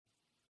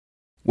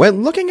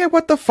When looking at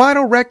what the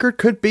final record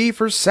could be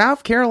for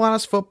South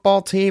Carolina's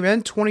football team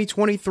in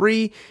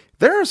 2023,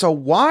 there's a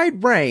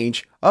wide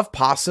range of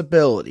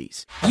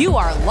possibilities. You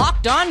are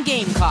Locked On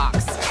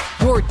Gamecocks,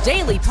 your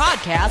daily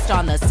podcast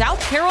on the South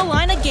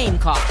Carolina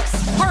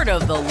Gamecocks, part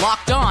of the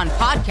Locked On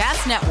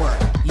Podcast Network,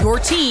 your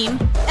team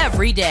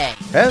every day.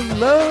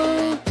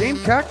 Hello,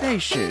 Gamecock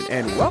Nation,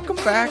 and welcome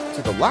back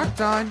to the Locked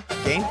On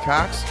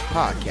Gamecocks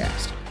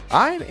podcast.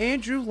 I'm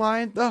Andrew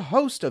Lyon, the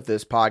host of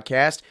this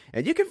podcast,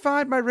 and you can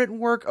find my written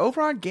work over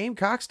on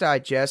Gamecocks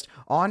Digest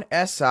on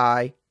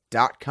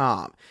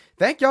SI.com.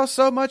 Thank y'all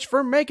so much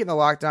for making the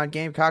Locked On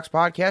Gamecocks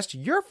podcast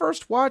your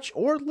first watch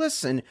or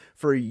listen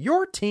for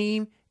your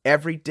team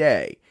every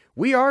day.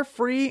 We are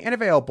free and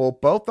available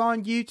both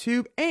on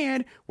YouTube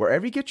and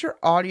wherever you get your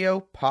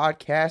audio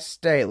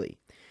podcasts daily.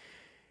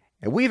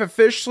 And we've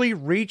officially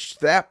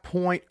reached that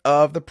point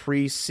of the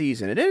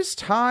preseason. It is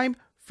time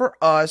for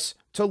us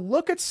to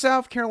look at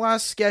South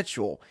Carolina's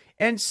schedule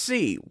and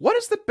see what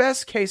is the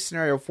best case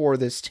scenario for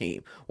this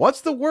team,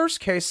 what's the worst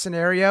case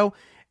scenario,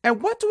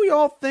 and what do we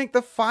all think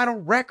the final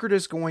record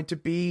is going to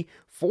be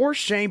for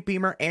Shane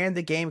Beamer and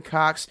the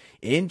Gamecocks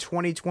in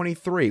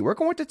 2023. We're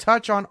going to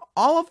touch on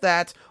all of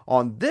that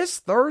on this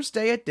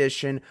Thursday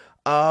edition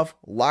of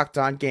Locked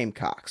On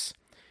Gamecocks.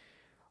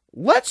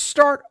 Let's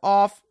start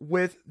off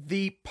with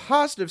the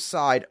positive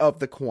side of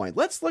the coin.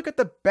 Let's look at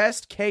the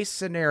best case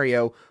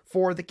scenario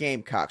for the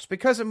Gamecocks,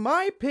 because in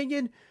my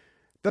opinion,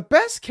 the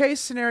best case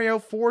scenario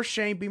for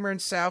Shane Beamer in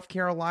South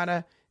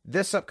Carolina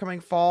this upcoming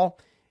fall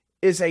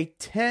is a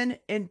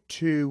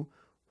 10-2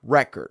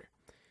 record.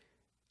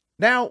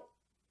 Now,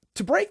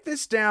 to break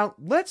this down,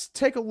 let's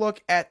take a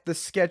look at the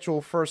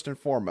schedule first and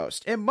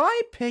foremost. In my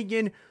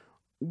opinion,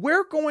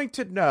 we're going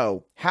to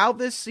know how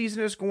this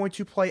season is going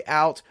to play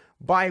out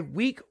by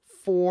week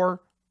 4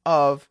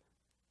 of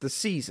the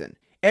season.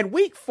 And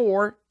week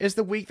 4 is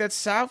the week that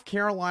South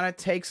Carolina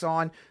takes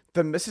on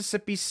the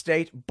Mississippi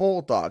State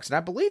Bulldogs. And I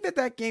believe that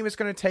that game is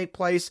going to take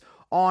place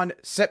on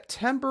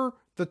September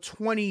the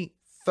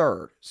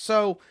 23rd.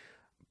 So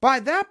by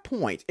that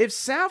point, if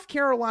South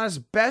Carolina's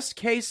best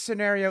case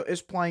scenario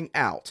is playing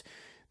out,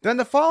 then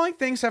the following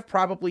things have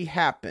probably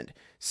happened.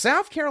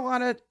 South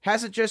Carolina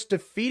hasn't just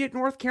defeated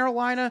North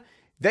Carolina,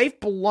 they've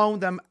blown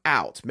them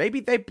out.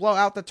 Maybe they blow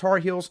out the Tar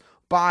Heels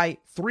by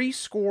 3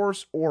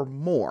 scores or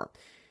more.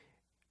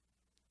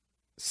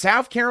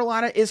 South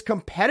Carolina is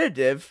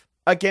competitive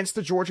against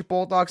the Georgia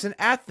Bulldogs in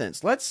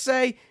Athens. Let's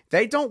say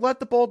they don't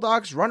let the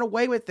Bulldogs run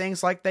away with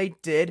things like they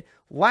did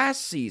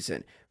last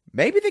season.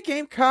 Maybe the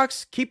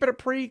Gamecocks keep it a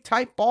pretty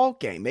tight ball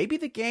game. Maybe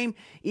the game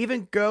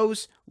even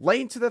goes late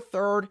into the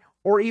third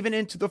or even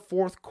into the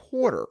fourth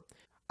quarter.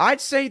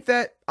 I'd say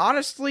that,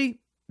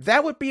 honestly,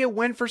 that would be a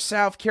win for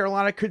South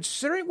Carolina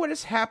considering what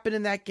has happened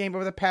in that game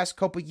over the past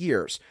couple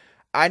years.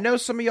 I know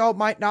some of y'all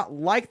might not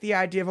like the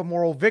idea of a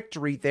moral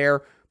victory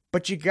there,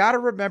 but you got to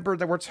remember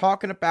that we're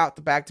talking about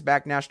the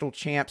back-to-back national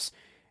champs,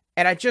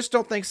 and I just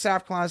don't think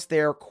South Carolina's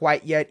there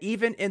quite yet,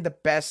 even in the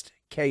best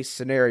case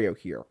scenario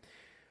here.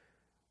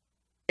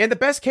 In the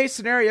best case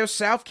scenario,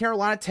 South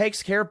Carolina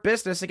takes care of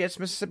business against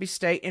Mississippi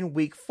State in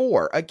week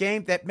 4, a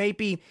game that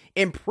maybe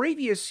in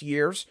previous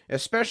years,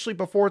 especially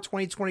before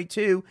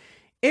 2022,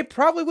 it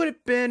probably would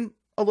have been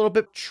a little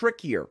bit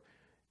trickier,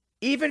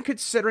 even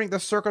considering the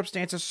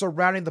circumstances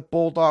surrounding the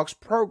Bulldogs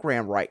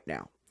program right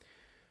now.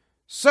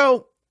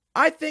 So,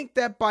 I think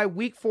that by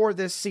week 4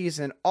 this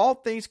season, all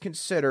things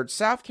considered,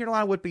 South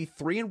Carolina would be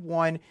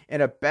 3-1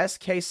 in a best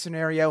case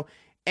scenario,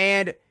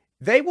 and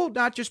they will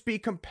not just be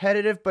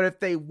competitive, but if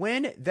they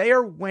win, they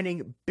are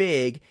winning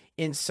big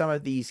in some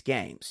of these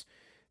games.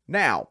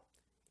 Now,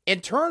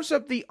 in terms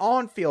of the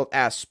on-field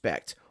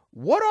aspect,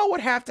 what all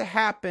would have to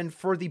happen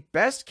for the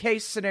best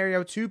case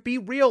scenario to be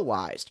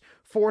realized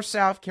for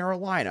South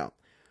Carolina?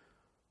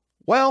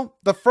 Well,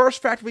 the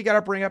first factor we got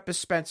to bring up is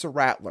Spencer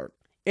Rattler.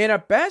 In a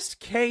best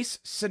case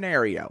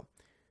scenario,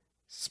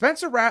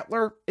 Spencer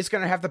Rattler is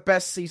going to have the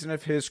best season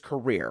of his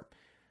career.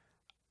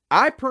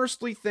 I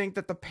personally think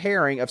that the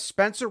pairing of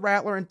Spencer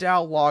Rattler and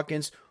Dowell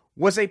Loggains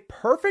was a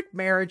perfect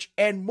marriage,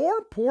 and more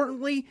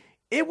importantly,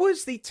 it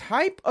was the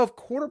type of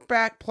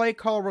quarterback play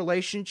call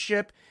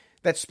relationship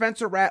that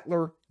Spencer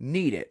Rattler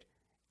needed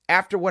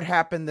after what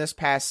happened this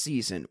past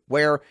season,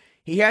 where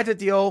he had to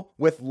deal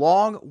with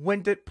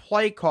long-winded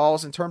play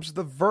calls in terms of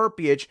the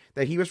verbiage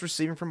that he was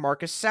receiving from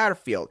Marcus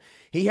Satterfield.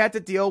 He had to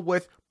deal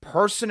with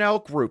personnel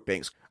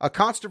groupings, a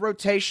constant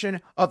rotation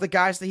of the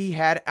guys that he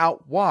had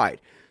out wide.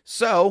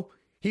 So,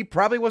 he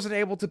probably wasn't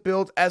able to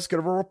build as good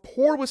of a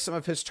rapport with some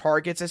of his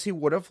targets as he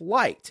would have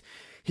liked.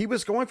 He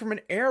was going from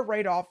an air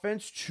raid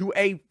offense to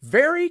a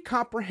very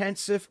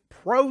comprehensive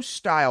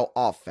pro-style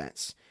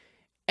offense.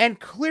 And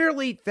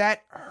clearly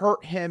that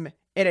hurt him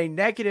in a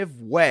negative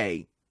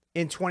way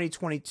in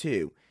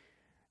 2022.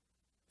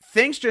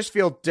 Things just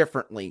feel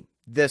differently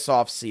this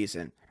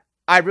offseason.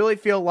 I really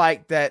feel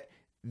like that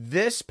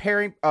this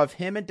pairing of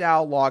him and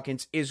Dowell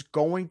Loggains is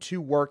going to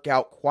work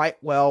out quite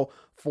well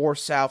for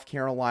South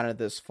Carolina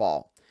this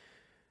fall.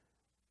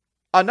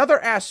 Another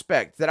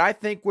aspect that I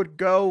think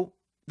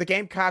the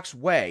Gamecocks'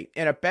 way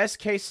in a best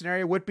case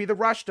scenario would be the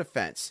rush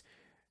defense.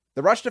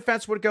 The rush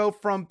defense would go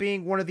from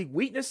being one of the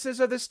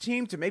weaknesses of this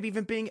team to maybe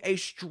even being a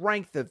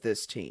strength of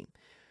this team.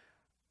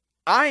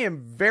 I am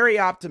very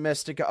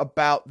optimistic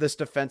about this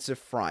defensive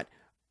front.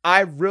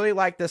 I really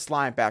like this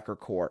linebacker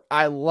core.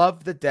 I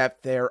love the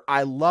depth there.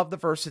 I love the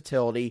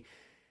versatility.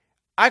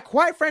 I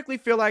quite frankly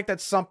feel like that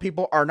some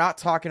people are not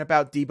talking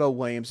about Debo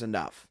Williams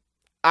enough.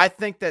 I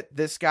think that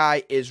this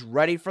guy is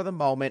ready for the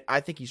moment. I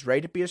think he's ready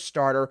to be a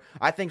starter.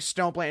 I think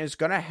Stone Blanton is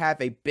going to have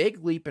a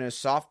big leap in his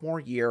sophomore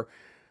year.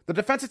 The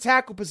defensive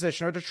tackle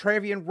position, or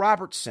Travian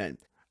Robertson,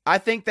 I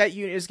think that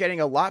unit is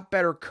getting a lot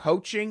better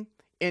coaching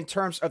in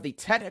terms of the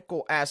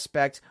technical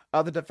aspect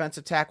of the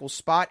defensive tackle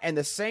spot, and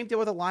the same deal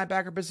with the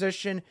linebacker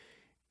position.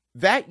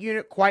 That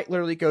unit quite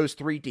literally goes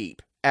 3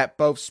 deep at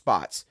both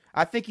spots.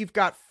 I think you've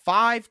got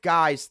 5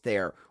 guys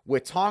there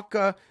with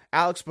Tonka,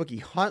 Alex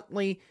Boogie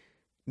Huntley,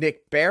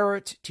 Nick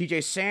Barrett,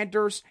 TJ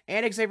Sanders,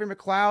 and Xavier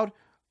McLeod.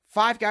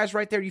 5 guys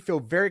right there you feel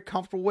very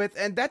comfortable with,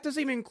 and that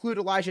doesn't even include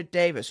Elijah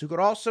Davis, who could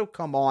also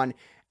come on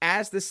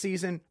as the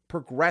season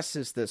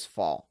progresses this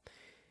fall.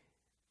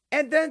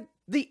 And then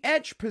the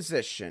edge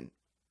position.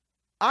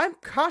 I'm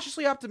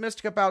cautiously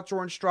optimistic about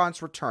Jordan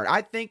Straughn's return.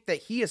 I think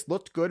that he has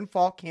looked good in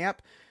fall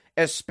camp,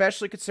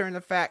 especially considering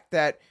the fact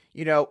that,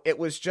 it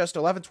was just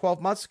 11,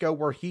 12 months ago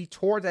where he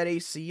tore that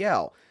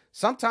ACL.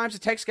 Sometimes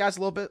it takes guys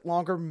a little bit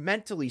longer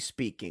mentally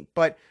speaking,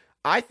 but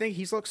I think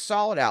he's looked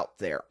solid out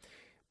there.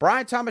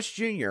 Brian Thomas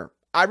Jr.,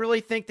 I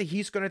really think that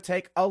he's going to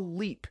take a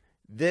leap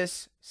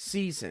this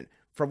season.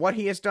 From what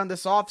he has done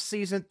this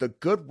offseason, the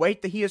good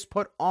weight that he has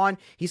put on.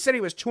 He said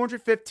he was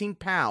 215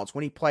 pounds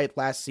when he played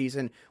last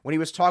season, when he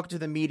was talking to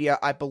the media,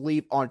 I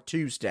believe, on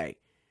Tuesday.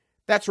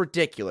 That's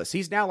ridiculous.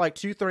 He's now like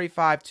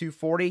 235,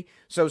 240.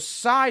 So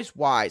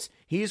size-wise,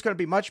 he's going to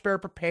be much better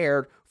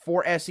prepared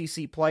for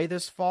SEC play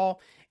this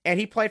fall. And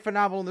he played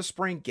phenomenal in the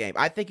spring game.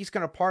 I think he's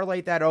going to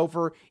parlay that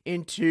over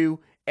into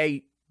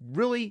a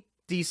really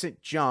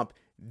decent jump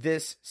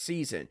this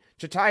season.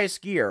 Jatius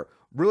Gear,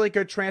 really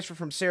good transfer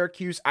from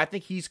Syracuse. I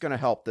think he's going to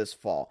help this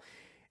fall.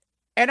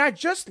 And I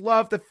just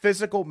love the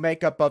physical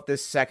makeup of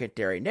this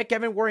secondary. Nick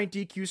Evanwari and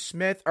DQ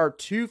Smith are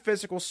 2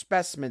 physical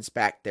specimens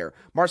back there.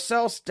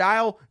 Marcel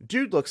Dial,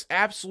 dude looks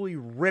absolutely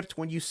ripped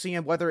when you see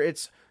him, whether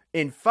it's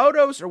in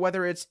photos or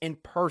whether it's in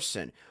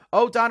person.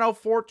 O'Donnell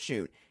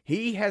Fortune,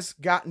 he has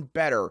gotten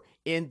better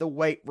in the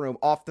weight room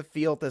off the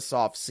field this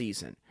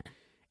offseason.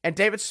 And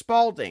David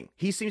Spalding,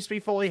 he seems to be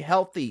fully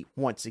healthy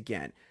once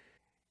again.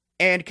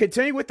 And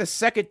continue with the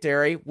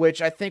secondary,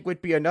 which I think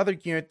would be another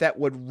unit that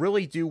would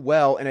really do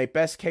well in a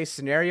best case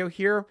scenario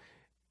here.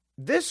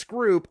 This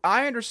group,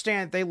 I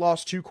understand they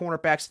lost 2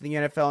 cornerbacks in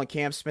the NFL in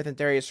Cam Smith and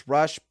Darius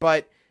Rush,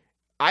 but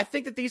I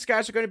think that these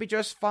guys are going to be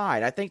just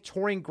fine. I think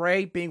Torian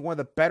Gray, being one of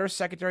the better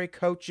secondary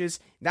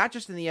coaches, not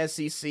just in the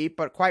SEC,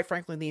 but quite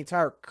frankly in the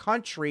entire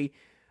country,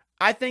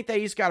 I think that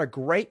he's got a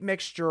great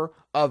mixture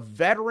of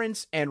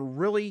veterans and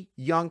really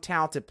young,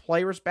 talented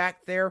players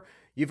back there.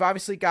 You've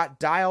obviously got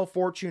Dial,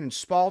 Fortune, and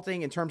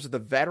Spalding in terms of the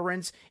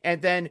veterans.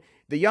 And then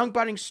the young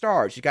budding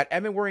stars. You got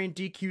Evanwari and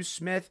DQ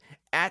Smith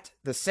at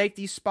the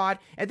safety spot.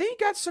 And then you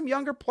got some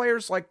younger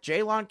players like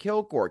Jalon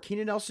Kilgore,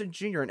 Keenan Nelson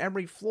Jr., and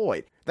Emery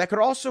Floyd that could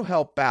also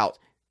help out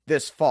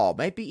this fall.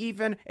 Maybe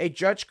even a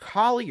Judge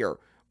Collier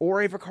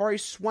or a Vakari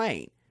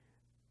Swain.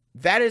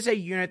 That is a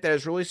unit that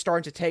is really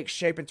starting to take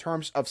shape in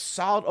terms of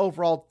solid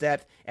overall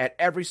depth at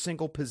every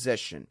single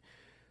position.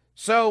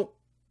 So,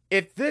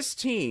 if this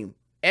team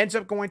ends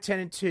up going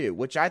 10-2,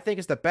 which I think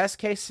is the best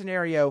case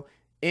scenario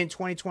in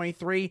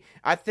 2023,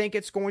 I think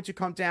it's going to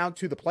come down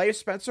to the play of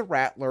Spencer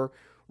Rattler,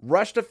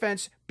 rush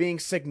defense being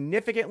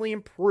significantly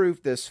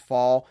improved this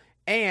fall,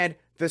 and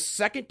the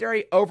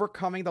secondary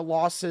overcoming the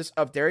losses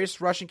of Darius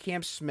Rush and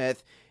Cam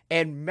Smith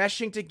and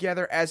meshing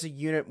together as a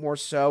unit more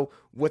so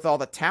with all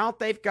the talent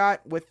they've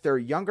got with their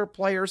younger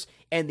players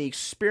and the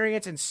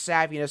experience and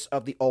savviness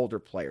of the older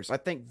players. I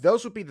think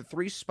those would be the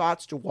 3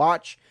 spots to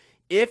watch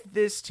if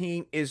this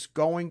team is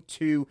going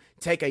to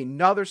take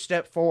another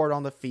step forward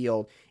on the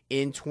field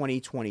in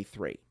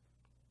 2023.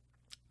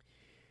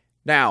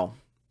 Now,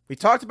 we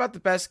talked about the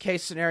best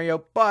case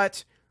scenario,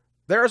 but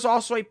there is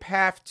also a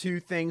path to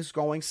things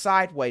going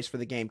sideways for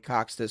the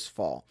Gamecocks this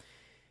fall.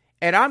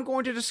 And I'm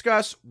going to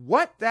discuss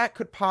what that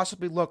could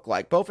possibly look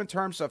like, both in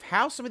terms of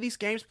how some of these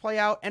games play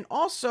out and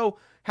also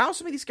how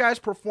some of these guys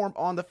perform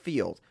on the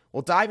field.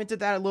 We'll dive into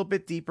that a little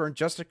bit deeper in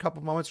just a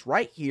couple moments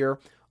right here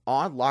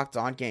on Locked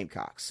On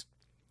Gamecocks.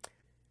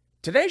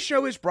 Today's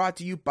show is brought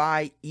to you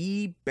by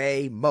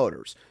eBay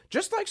Motors.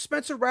 Just like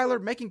Spencer Rattler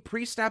making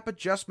pre-snap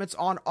adjustments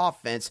on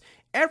offense,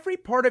 every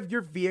part of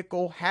your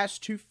vehicle has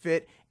to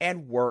fit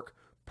and work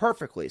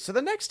perfectly. So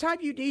the next time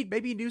you need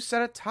maybe a new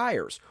set of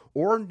tires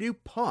or a new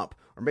pump,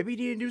 or maybe you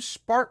need a new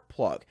spark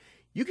plug,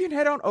 you can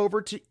head on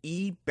over to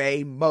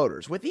eBay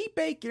Motors. With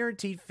eBay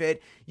Guaranteed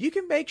Fit, you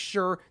can make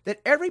sure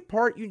that every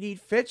part you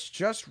need fits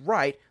just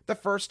right the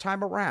first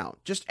time around.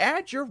 Just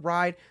add your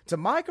ride to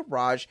My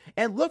Garage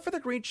and look for the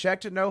green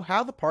check to know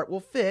how the part will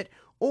fit,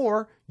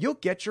 or you'll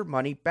get your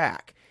money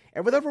back.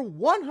 And with over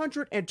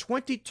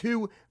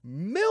 122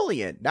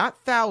 million,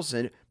 not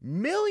thousand,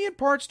 million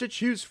parts to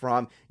choose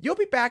from, you'll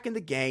be back in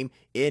the game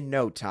in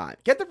no time.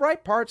 Get the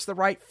right parts, the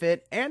right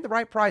fit, and the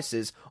right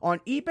prices on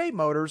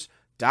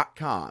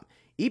ebaymotors.com.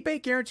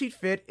 eBay Guaranteed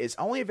Fit is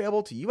only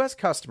available to U.S.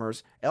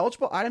 customers.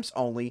 Eligible items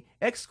only.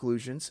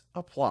 Exclusions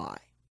apply.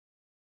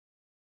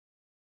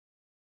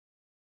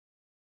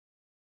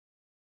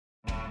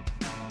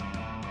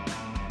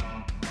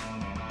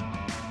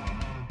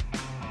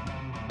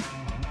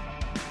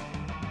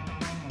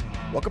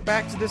 Welcome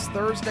back to this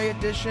Thursday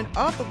edition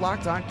of the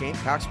Locked On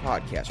Gamecocks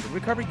podcast, where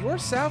we cover your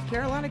South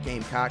Carolina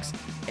Gamecocks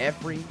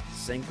every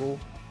single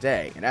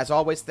day. And as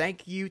always,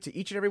 thank you to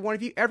each and every one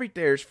of you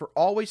everydayers for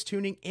always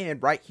tuning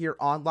in right here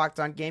on Locked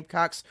On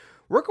Gamecocks.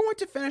 We're going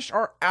to finish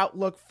our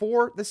outlook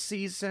for the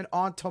season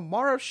on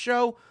tomorrow's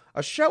show,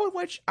 a show in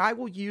which I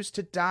will use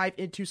to dive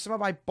into some of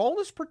my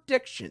boldest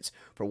predictions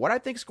for what I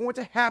think is going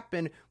to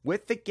happen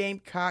with the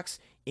Gamecocks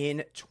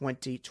in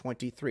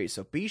 2023.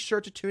 So be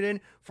sure to tune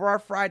in for our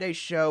Friday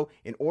show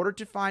in order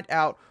to find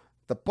out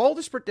the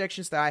boldest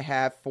predictions that I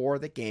have for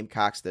the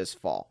Gamecocks this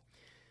fall.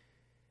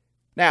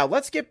 Now,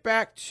 let's get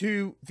back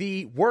to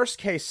the worst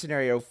case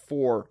scenario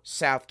for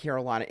South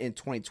Carolina in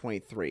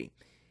 2023.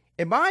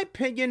 In my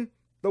opinion,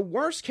 the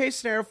worst case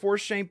scenario for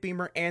Shane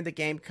Beamer and the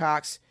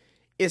Gamecocks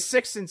is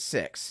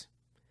 6-6.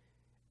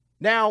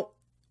 Now,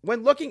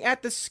 when looking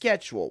at the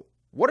schedule,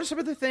 what are some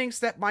of the things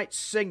that might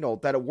signal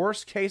that a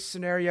worst case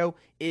scenario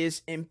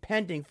is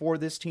impending for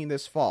this team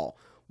this fall?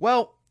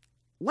 Well,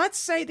 let's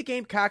say the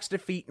Gamecocks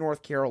defeat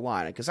North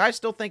Carolina, because I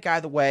still think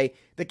either way,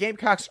 the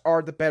Gamecocks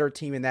are the better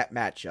team in that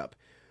matchup.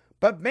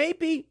 But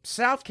maybe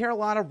South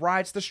Carolina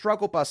rides the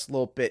struggle bus a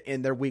little bit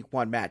in their week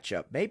 1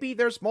 matchup. Maybe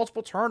there's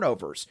multiple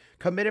turnovers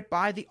committed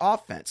by the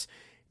offense.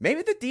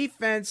 Maybe the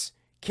defense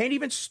can't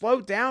even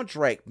slow down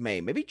Drake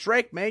Maye. Maybe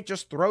Drake Maye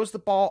just throws the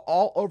ball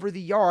all over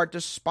the yard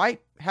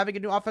despite having a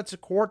new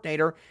offensive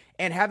coordinator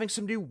and having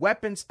some new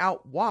weapons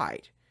out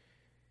wide.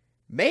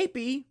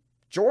 Maybe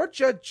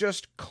Georgia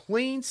just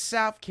cleans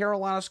South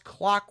Carolina's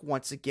clock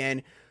once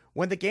again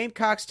when the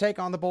Gamecocks take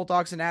on the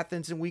Bulldogs in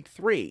Athens in week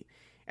 3.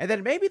 And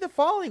then maybe the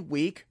following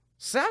week,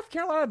 South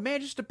Carolina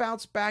manages to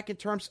bounce back in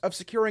terms of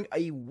securing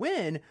a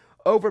win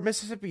over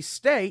Mississippi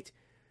State.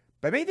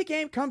 But maybe the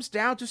game comes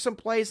down to some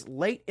plays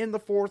late in the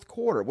fourth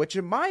quarter, which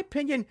in my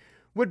opinion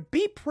would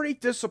be pretty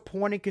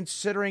disappointing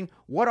considering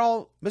what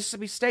all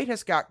Mississippi State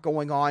has got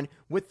going on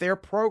with their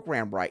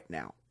program right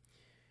now.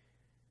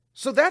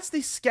 So that's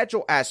the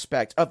schedule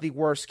aspect of the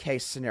worst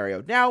case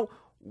scenario. Now,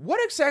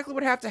 what exactly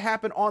would have to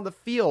happen on the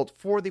field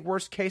for the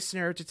worst case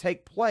scenario to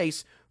take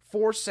place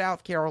for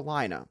South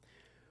Carolina?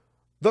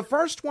 The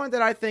first one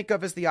that I think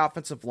of is the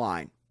offensive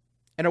line.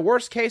 In a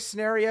worst case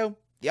scenario,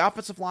 the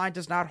offensive line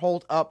does not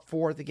hold up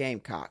for the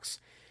Gamecocks.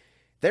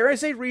 There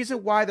is a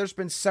reason why there's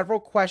been several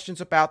questions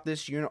about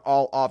this unit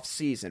all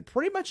offseason.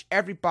 Pretty much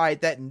everybody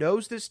that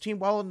knows this team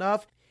well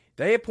enough,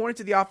 they have pointed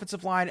to the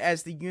offensive line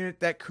as the unit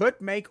that could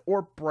make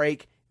or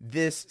break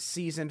this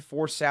season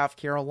for South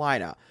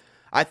Carolina.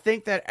 I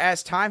think that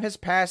as time has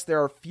passed,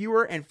 there are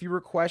fewer and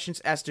fewer questions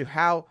as to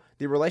how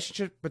the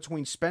relationship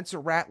between Spencer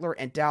Rattler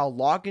and Dowell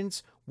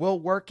Loggins will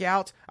work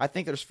out. I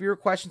think there's fewer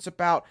questions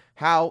about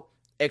how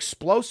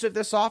explosive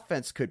this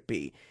offense could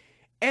be.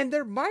 And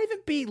there might even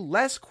be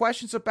less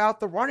questions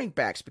about the running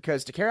backs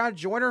because Dakereon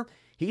Joyner,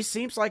 he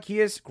seems like he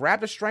has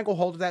grabbed a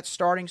stranglehold of that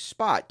starting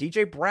spot.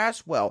 DJ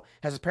Braswell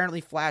has apparently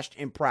flashed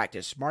in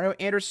practice. Mario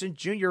Anderson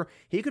Jr.,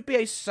 he could be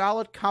a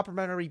solid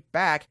complementary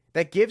back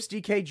that gives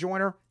DK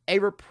Joyner a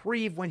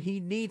reprieve when he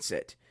needs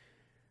it.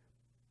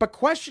 But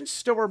questions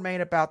still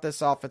remain about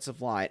this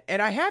offensive line.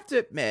 And I have to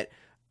admit,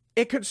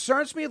 it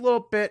concerns me a little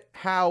bit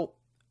how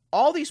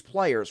all these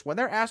players, when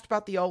they're asked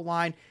about the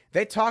O-line,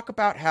 they talk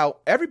about how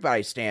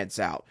everybody stands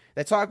out.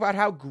 They talk about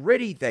how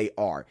gritty they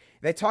are.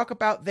 They talk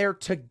about their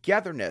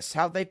togetherness,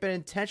 how they've been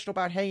intentional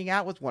about hanging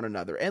out with one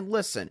another. And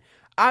listen,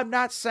 I'm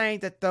not saying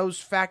that those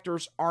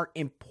factors aren't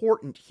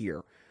important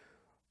here.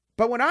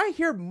 But when I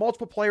hear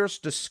multiple players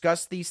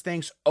discuss these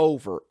things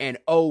over and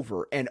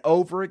over and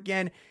over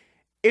again,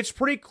 it's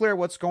pretty clear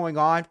what's going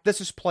on. This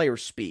is player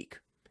speak.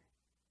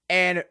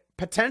 And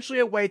potentially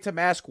a way to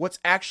mask what's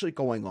actually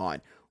going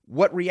on,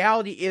 what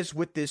reality is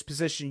with this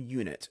position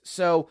unit.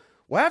 So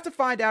we'll have to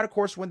find out, of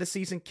course, when the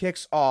season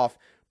kicks off.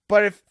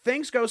 But if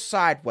things go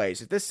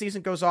sideways, if this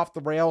season goes off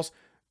the rails,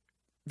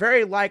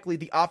 very likely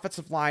the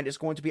offensive line is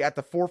going to be at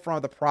the forefront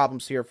of the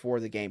problems here for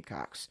the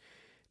Gamecocks.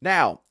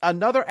 Now,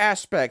 another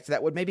aspect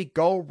that would maybe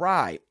go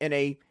awry in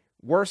a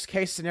worst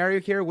case scenario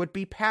here would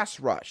be pass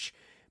rush.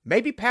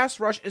 Maybe pass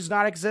rush is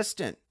not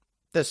existent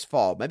this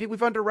fall. Maybe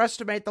we've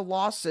underestimated the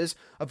losses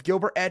of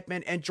Gilbert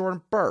Edmond and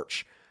Jordan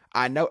Burch.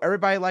 I know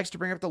everybody likes to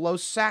bring up the low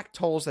sack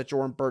totals that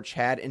Jordan Burch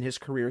had in his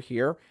career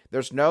here.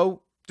 There's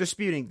no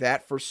disputing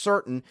that for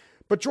certain.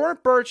 But Jordan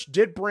Burch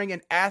did bring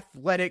an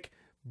athletic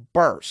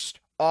burst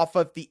off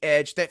of the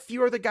edge that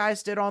few other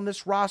guys did on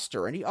this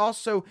roster. And he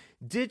also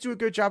did do a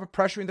good job of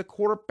pressuring the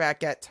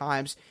quarterback at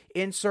times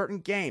in certain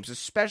games,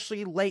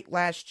 especially late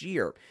last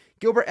year.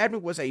 Gilbert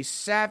Edmond was a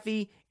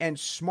savvy and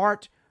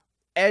smart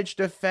edge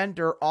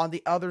defender on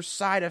the other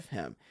side of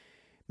him.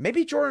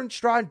 Maybe Jordan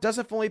Stroud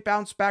doesn't fully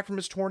bounce back from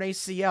his torn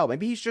ACL.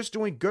 Maybe he's just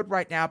doing good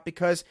right now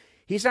because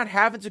he's not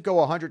having to go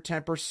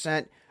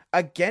 110%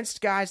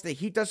 against guys that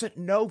he doesn't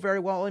know very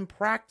well in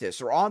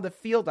practice, or on the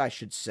field, I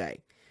should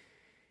say.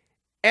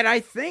 And I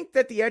think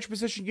that the edge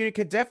position unit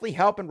could definitely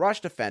help in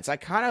rush defense. I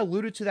kind of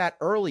alluded to that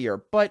earlier,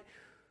 but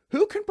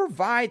who can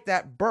provide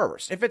that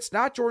burst? If it's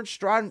not Jordan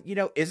Stroud,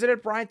 is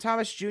it Brian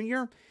Thomas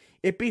Jr.?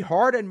 It'd be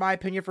hard, in my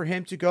opinion, for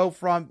him to go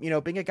from,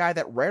 being a guy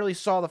that rarely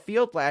saw the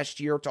field last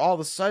year to all of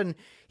a sudden,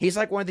 he's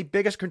like one of the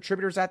biggest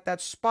contributors at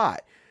that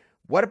spot.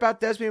 What about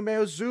Desmond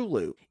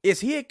Meozulu? Is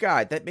he a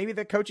guy that maybe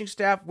the coaching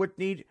staff would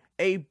need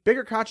a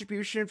bigger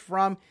contribution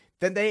from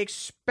than they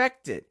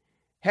expected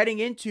heading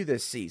into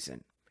this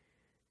season?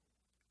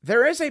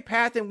 There is a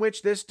path in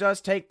which this does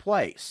take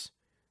place.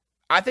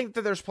 I think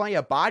that there's plenty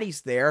of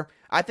bodies there.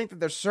 I think that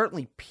there's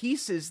certainly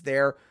pieces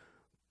there,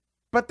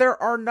 but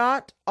there are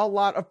not a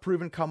lot of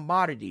proven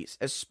commodities,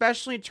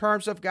 especially in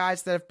terms of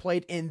guys that have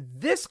played in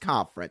this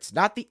conference,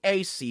 not the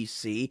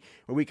ACC,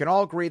 where we can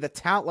all agree the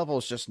talent level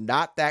is just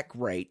not that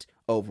great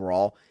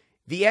overall.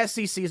 The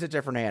SEC is a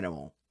different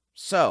animal.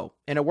 So,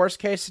 in a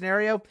worst-case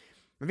scenario,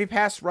 maybe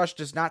pass rush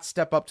does not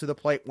step up to the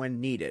plate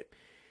when needed.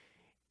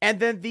 And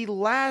then the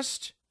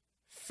last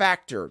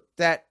factor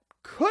that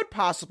could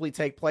possibly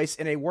take place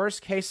in a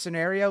worst-case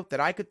scenario that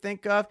I could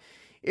think of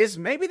is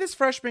maybe this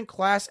freshman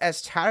class,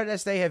 as touted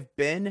as they have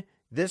been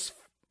this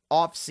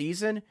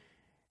off-season,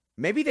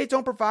 maybe they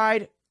don't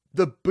provide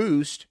the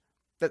boost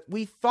that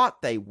we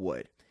thought they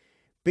would.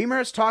 Beamer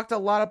has talked a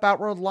lot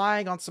about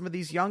relying on some of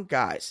these young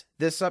guys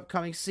this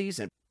upcoming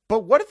season.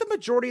 But what if the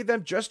majority of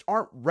them just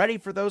aren't ready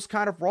for those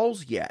kind of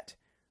roles yet?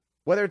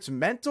 Whether it's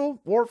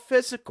mental or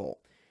physical.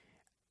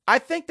 I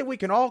think that we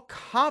can all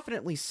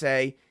confidently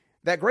say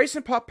that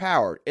Grayson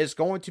Pup-Howard is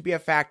going to be a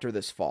factor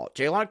this fall.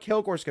 Jaylon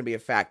Kilgore is going to be a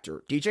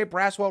factor. DJ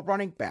Braswell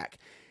running back.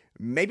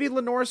 Maybe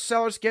Lenore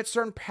Sellers gets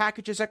certain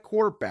packages at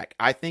quarterback.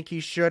 I think he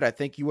should. I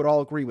think you would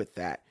all agree with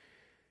that.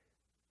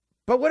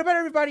 But what about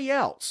everybody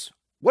else?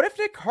 What if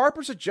Nick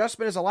Harper's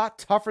adjustment is a lot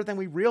tougher than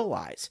we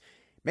realize?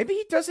 Maybe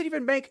he doesn't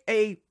even make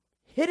a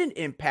hidden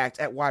impact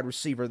at wide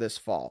receiver this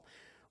fall.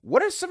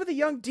 What if some of the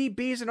young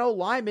DBs and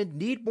O-linemen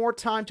need more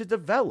time to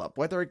develop?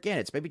 Whether, again,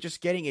 it's maybe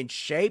just getting in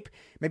shape,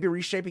 maybe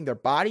reshaping their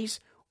bodies,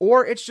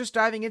 or it's just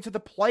diving into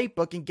the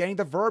playbook and getting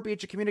the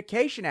verbiage and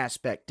communication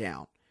aspect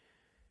down.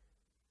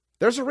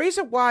 There's a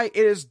reason why it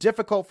is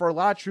difficult for a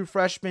lot of true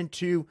freshmen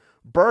to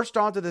burst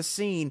onto the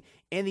scene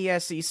in the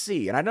SEC.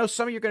 And I know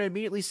some of you are going to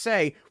immediately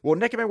say, well,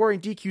 Nick Manwaring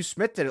DQ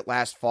Smith did it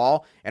last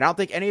fall, and I don't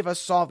think any of us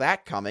saw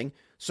that coming.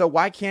 So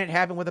why can't it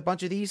happen with a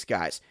bunch of these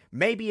guys?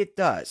 Maybe it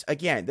does.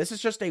 Again, this is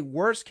just a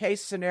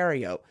worst-case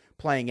scenario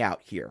playing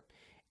out here.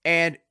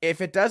 And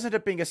if it does end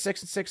up being a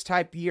 6-6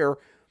 type year,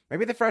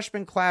 maybe the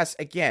freshman class,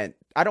 again,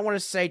 I don't want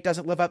to say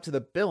doesn't live up to the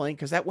billing,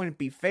 because that wouldn't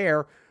be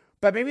fair,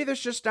 but maybe there's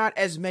just not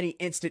as many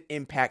instant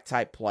impact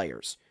type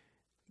players.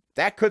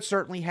 That could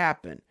certainly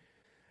happen.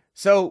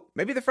 So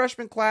maybe the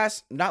freshman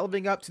class not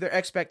living up to their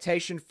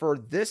expectation for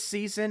this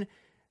season,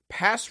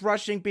 pass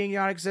rushing being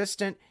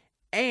non-existent,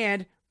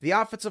 and the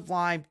offensive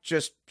line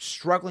just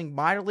struggling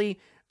mightily.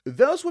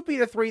 Those would be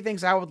the three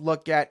things I would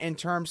look at in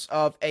terms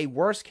of a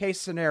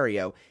worst-case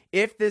scenario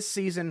if this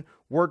season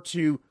were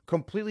to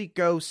completely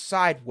go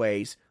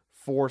sideways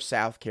for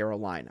South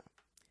Carolina.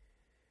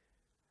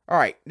 All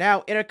right,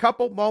 now in a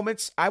couple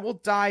moments, I will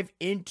dive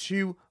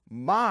into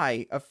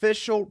my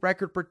official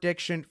record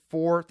prediction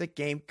for the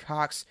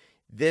Gamecocks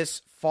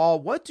this fall.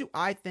 What do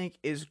I think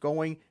is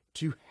going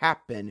to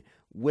happen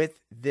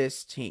with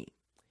this team?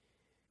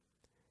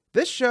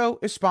 This show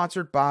is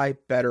sponsored by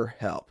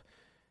BetterHelp.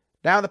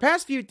 Now, in the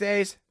past few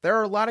days, there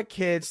are a lot of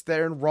kids that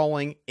are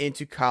enrolling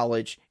into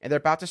college, and they're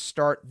about to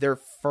start their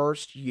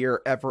first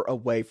year ever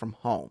away from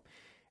home.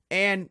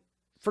 And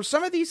for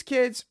some of these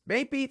kids,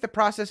 maybe the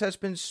process has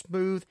been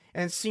smooth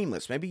and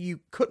seamless. Maybe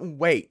you couldn't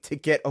wait to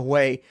get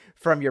away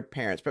from your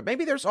parents. But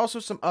maybe there's also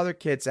some other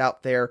kids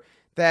out there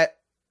that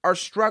are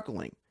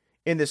struggling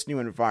in this new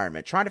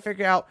environment, trying to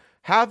figure out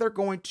how they're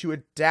going to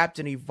adapt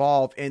and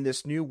evolve in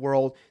this new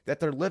world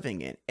that they're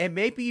living in. And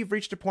maybe you've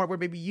reached a point where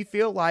maybe you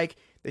feel like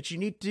that you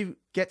need to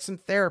get some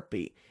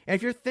therapy. And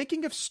if you're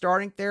thinking of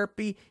starting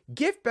therapy,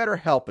 give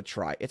BetterHelp a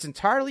try. It's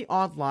entirely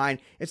online.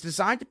 It's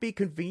designed to be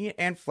convenient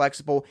and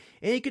flexible,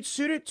 and you can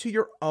suit it to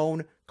your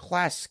own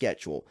class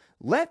schedule.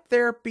 Let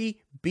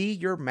therapy be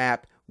your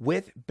map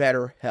with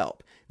BetterHelp.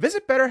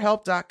 Visit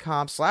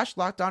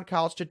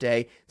BetterHelp.com/LockedOnCollege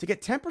today to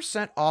get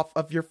 10% off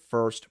of your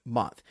first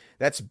month.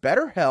 That's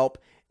BetterHelp,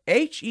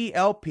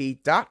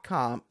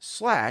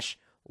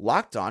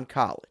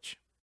 HELP.com/LockedOnCollege.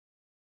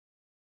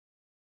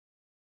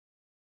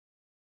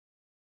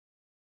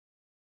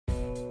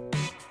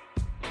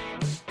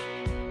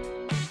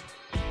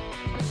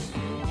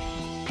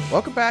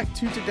 Welcome back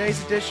to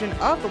today's edition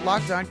of the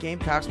Locked On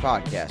Gamecocks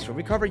podcast, where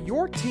we cover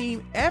your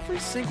team every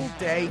single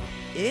day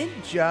in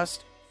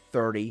just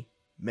 30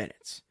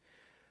 minutes.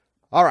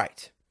 All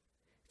right,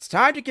 it's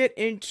time to get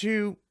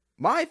into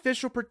my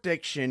official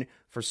prediction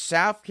for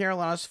South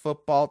Carolina's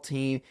football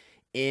team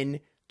in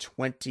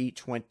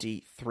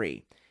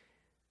 2023.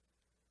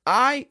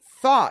 I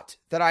thought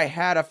that I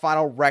had a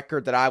final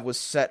record that I was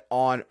set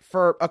on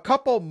for a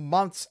couple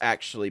months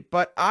actually,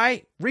 but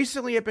I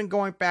recently have been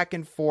going back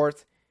and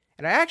forth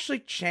and I actually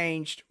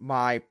changed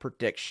my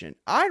prediction.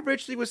 I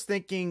originally was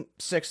thinking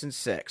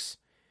 6-6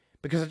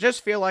 because I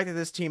just feel like that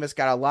this team has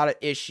got a lot of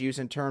issues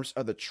in terms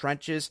of the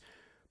trenches,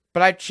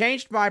 but I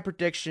changed my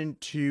prediction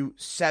to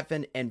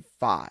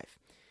 7-5.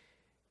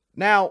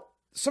 Now,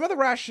 some of the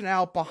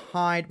rationale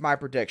behind my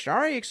prediction, I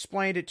already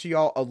explained it to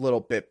y'all a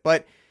little bit,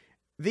 but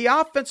the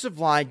offensive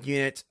line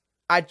unit,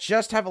 I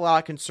just have a lot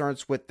of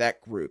concerns with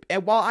that group.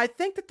 And while I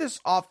think that this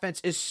offense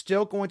is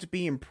still going to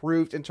be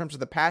improved in terms of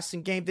the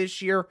passing game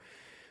this year,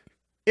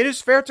 it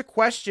is fair to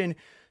question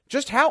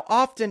just how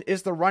often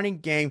is the running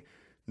game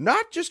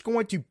not just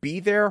going to be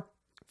there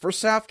for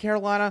South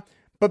Carolina,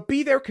 but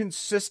be there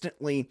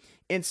consistently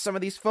in some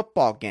of these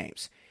football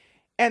games.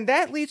 And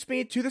that leads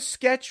me to the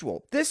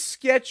schedule. This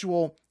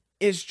schedule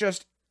is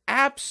just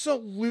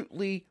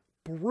absolutely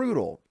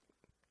brutal.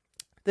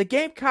 The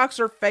Gamecocks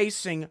are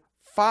facing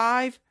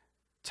 5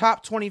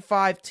 top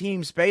 25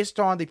 teams based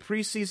on the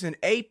preseason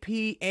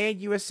AP and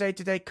USA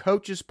Today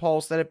coaches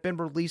polls that have been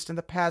released in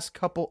the past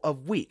couple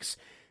of weeks.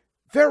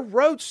 Their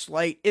road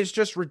slate is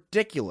just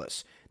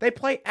ridiculous. They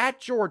play at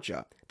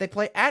Georgia, they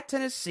play at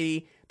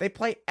Tennessee, they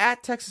play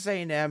at Texas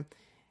A&M,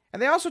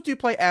 and they also do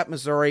play at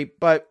Missouri,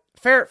 but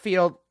Farrett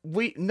Field,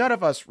 none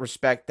of us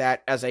respect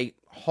that as a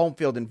home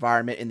field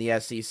environment in the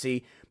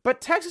SEC,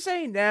 but Texas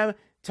A&M,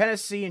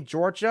 Tennessee, and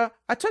Georgia,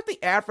 I took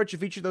the average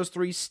of each of those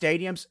three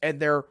stadiums and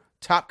their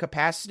top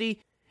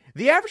capacity.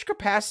 The average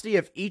capacity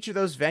of each of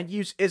those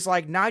venues is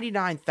like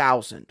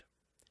 99,000.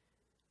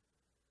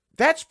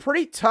 That's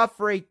pretty tough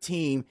for a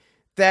team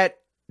that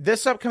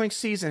this upcoming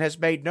season has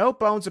made no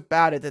bones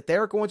about it that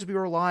they're going to be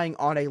relying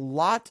on a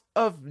lot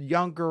of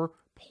younger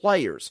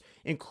players,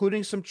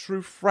 including some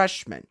true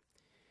freshmen.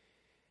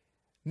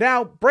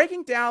 Now,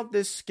 breaking down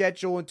this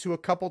schedule into a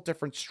couple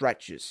different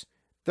stretches,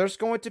 there's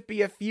going to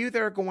be a few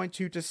that are going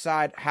to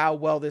decide how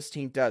well this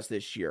team does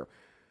this year.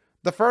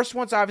 The first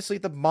one's obviously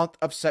the month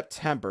of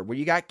September, where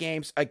you got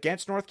games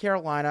against North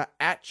Carolina,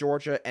 at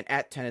Georgia, and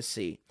at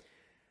Tennessee.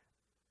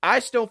 I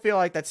still feel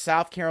like that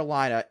South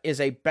Carolina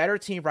is a better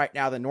team right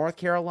now than North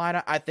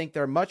Carolina. I think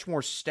they're much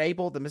more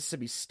stable than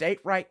Mississippi State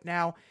right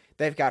now.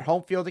 They've got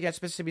home field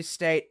against Mississippi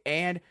State,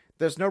 and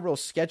there's no real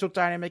schedule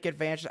dynamic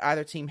advantage that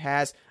either team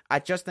has. I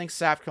just think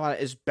South Carolina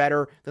is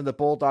better than the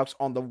Bulldogs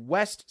on the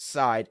west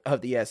side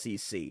of the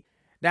SEC.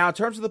 Now, in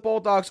terms of the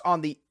Bulldogs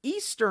on the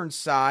eastern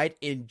side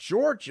in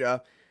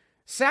Georgia,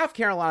 South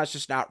Carolina's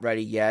just not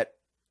ready yet.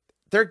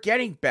 They're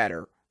getting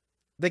better.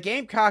 The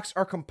Gamecocks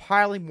are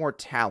compiling more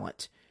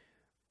talent,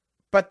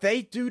 but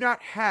they do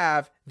not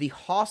have the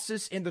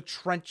hosses in the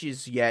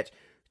trenches yet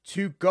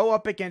to go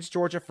up against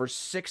Georgia for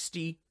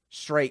 60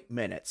 straight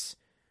minutes.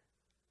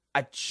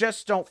 I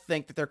just don't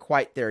think that they're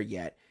quite there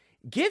yet.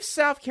 Give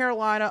South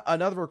Carolina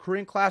another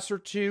recruiting class or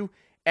two,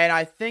 and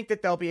I think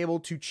that they'll be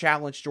able to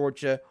challenge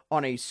Georgia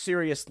on a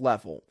serious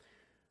level.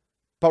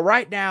 But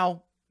right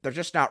now, they're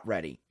just not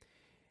ready.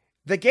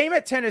 The game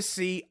at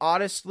Tennessee,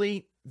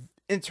 honestly,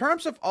 in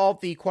terms of all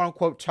the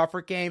quote-unquote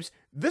tougher games,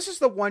 this is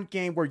the one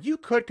game where you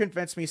could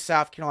convince me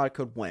South Carolina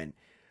could win.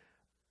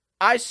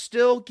 I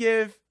still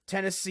give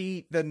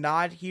Tennessee the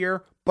nod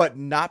here, but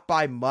not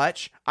by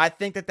much. I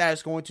think that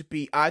is going to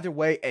be either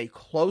way a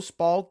close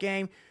ball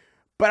game,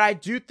 but I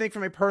do think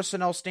from a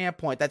personnel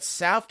standpoint that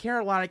South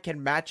Carolina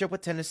can match up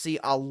with Tennessee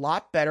a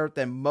lot better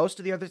than most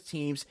of the other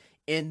teams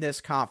in this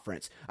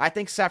conference. I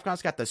think South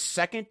Carolina's got the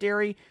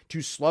secondary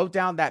to slow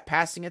down that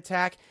passing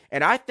attack,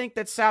 and I think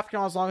that South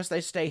Carolina, as long as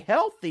they stay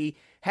healthy,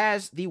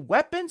 has the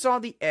weapons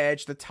on the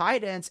edge, the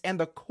tight ends, and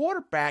the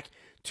quarterback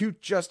to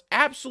just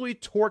absolutely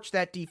torch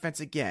that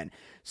defense again.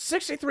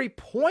 63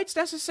 points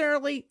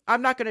necessarily,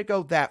 I'm not going to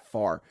go that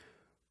far.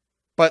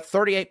 But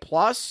 38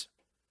 plus,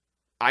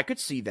 I could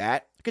see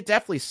that. I could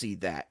definitely see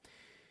that.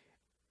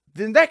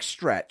 The next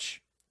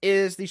stretch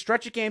is the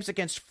stretch of games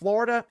against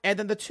Florida, and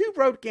then the 2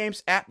 road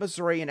games at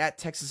Missouri and at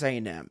Texas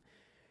A&M.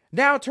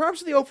 Now, in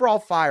terms of the overall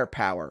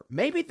firepower,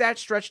 maybe that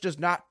stretch does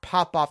not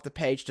pop off the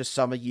page to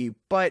some of you,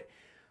 but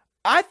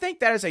I think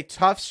that is a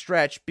tough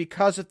stretch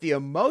because of the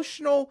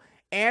emotional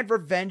and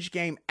revenge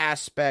game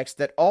aspects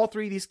that all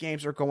 3 of these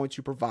games are going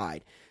to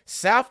provide.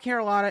 South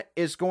Carolina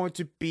is going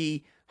to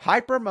be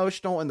hyper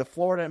emotional in the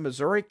Florida and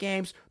Missouri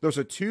games. Those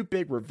are 2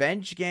 big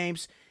revenge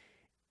games.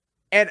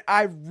 And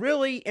I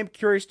really am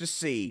curious to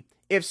see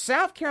if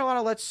South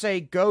Carolina, let's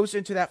say, goes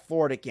into that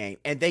Florida game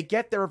and they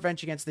get their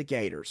revenge against the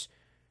Gators.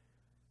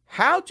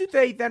 How do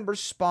they then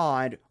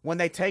respond when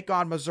they take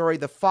on Missouri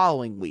the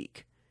following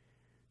week?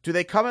 Do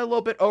they come in a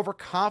little bit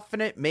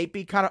overconfident,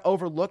 maybe kind of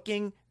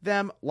overlooking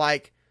them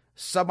like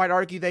some might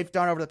argue they've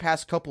done over the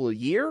past couple of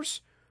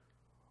years?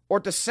 Or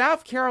does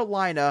South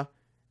Carolina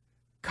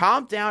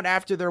calm down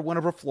after their win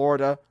over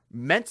Florida,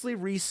 mentally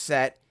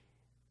reset,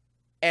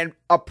 and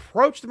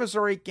approach the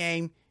Missouri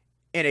game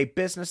in a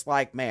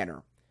business-like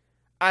manner?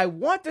 I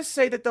want to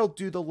say that they'll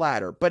do the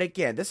latter, but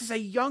again, this is a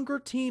younger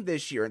team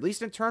this year, at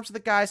least in terms of the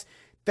guys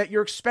that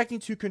you're expecting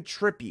to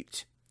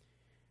contribute.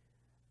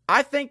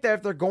 I think that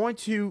if they're going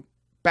to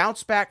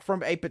bounce back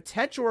from a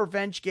potential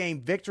revenge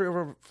game victory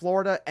over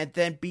Florida and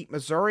then beat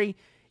Missouri,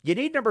 you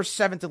need number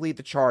 7 to lead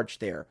the charge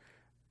there.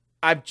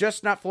 I'm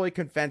just not fully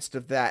convinced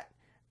of that.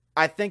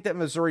 I think that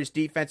Missouri's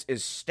defense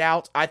is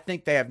stout. I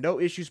think they have no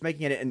issues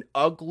making it an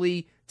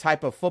ugly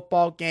type of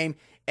football game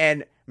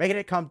and making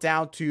it come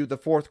down to the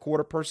fourth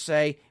quarter per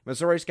se.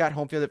 Missouri's got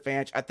home field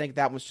advantage. I think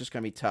that one's just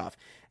going to be tough.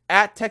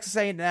 At Texas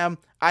A&M,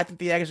 I think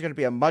the Aggies are going to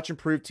be a much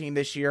improved team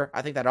this year.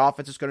 I think that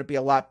offense is going to be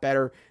a lot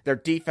better. Their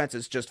defense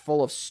is just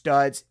full of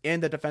studs in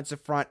the defensive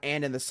front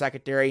and in the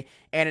secondary,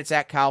 and it's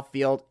at Kyle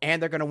Field,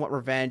 and they're going to want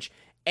revenge,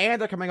 and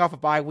they're coming off a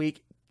bye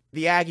week.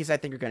 The Aggies, I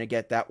think, are going to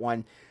get that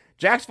one.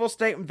 Jacksonville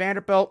State and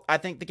Vanderbilt, I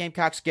think the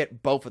Gamecocks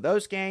get both of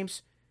those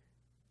games.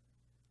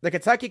 The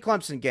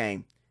Kentucky-Clemson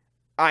game,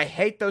 I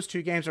hate those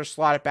two games are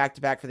slotted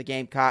back-to-back for the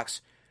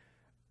Gamecocks,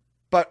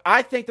 but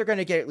I think they're going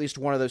to get at least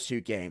one of those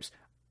two games.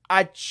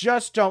 I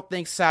just don't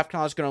think South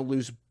Carolina is going to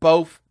lose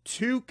both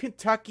to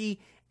Kentucky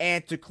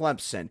and to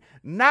Clemson.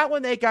 Not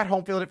when they got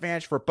home field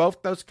advantage for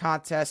both those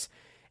contests.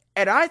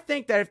 And I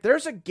think that if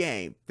there's a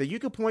game that you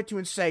can point to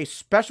and say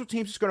special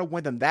teams is going to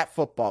win them that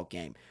football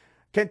game,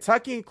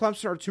 Kentucky and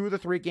Clemson are 2 of the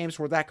 3 games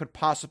where that could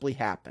possibly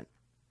happen.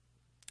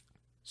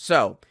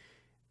 So,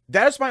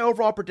 that is my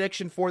overall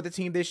prediction for the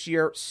team this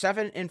year,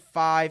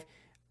 7-5.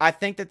 I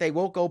think that they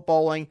will go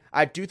bowling.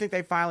 I do think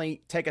they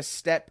finally take a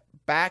step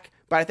back,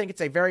 but I think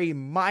it's a very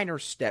minor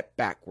step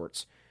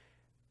backwards.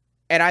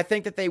 And I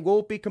think that they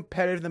will be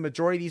competitive in the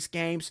majority of these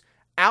games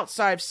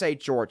outside of, say,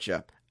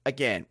 Georgia.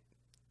 Again,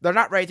 they're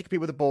not ready to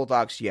compete with the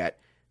Bulldogs yet.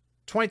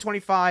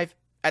 2025,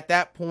 at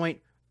that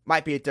point,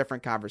 might be a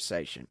different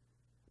conversation.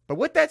 But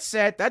with that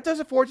said, that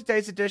does it for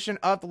today's edition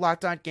of the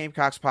Locked On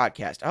Gamecocks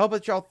podcast. I hope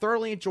that y'all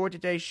thoroughly enjoyed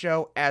today's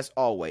show, as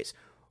always.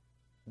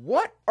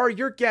 What are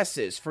your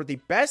guesses for the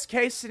best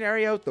case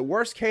scenario, the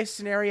worst case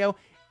scenario,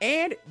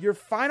 and your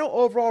final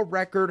overall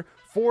record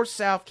for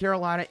South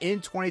Carolina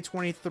in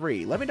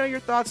 2023? Let me know your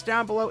thoughts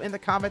down below in the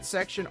comments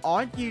section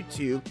on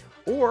YouTube,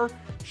 or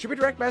shoot me a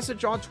direct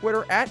message on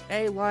Twitter at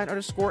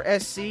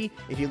 @aline_SC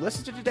if you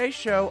listen to today's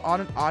show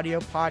on an audio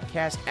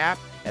podcast app.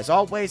 As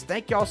always,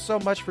 thank y'all so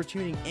much for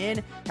tuning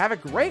in. Have a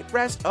great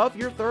rest of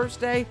your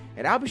Thursday,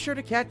 and I'll be sure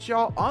to catch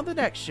y'all on the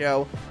next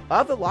show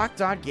of the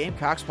Locked On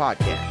Gamecocks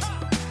podcast.